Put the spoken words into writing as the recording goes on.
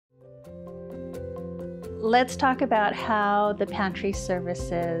Let's talk about how the pantry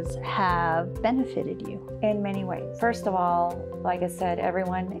services have benefited you. In many ways. First of all, like I said,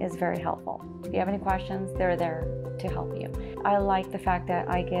 everyone is very helpful. If you have any questions, they're there to help you. I like the fact that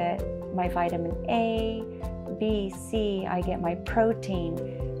I get my vitamin A, B, C, I get my protein.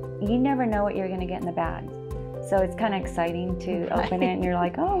 You never know what you're going to get in the bag. So it's kind of exciting to open it and you're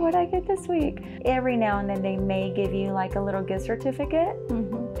like, oh, what did I get this week? Every now and then they may give you like a little gift certificate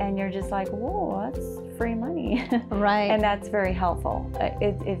and you're just like, whoa, that's free money. Right. And that's very helpful.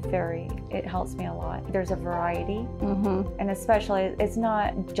 It helps me a lot. There's a variety and especially it's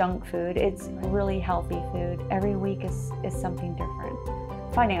not junk food, it's really healthy food. Every week is something different.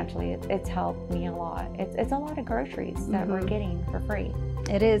 Financially, it's helped me a lot. It's a lot of groceries that we're getting for free.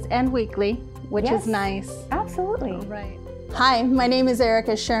 It is, and weekly, which is nice. Absolutely. Right. Hi, my name is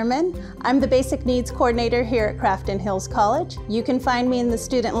Erica Sherman. I'm the Basic Needs Coordinator here at Crafton Hills College. You can find me in the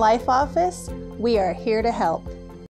Student Life Office. We are here to help.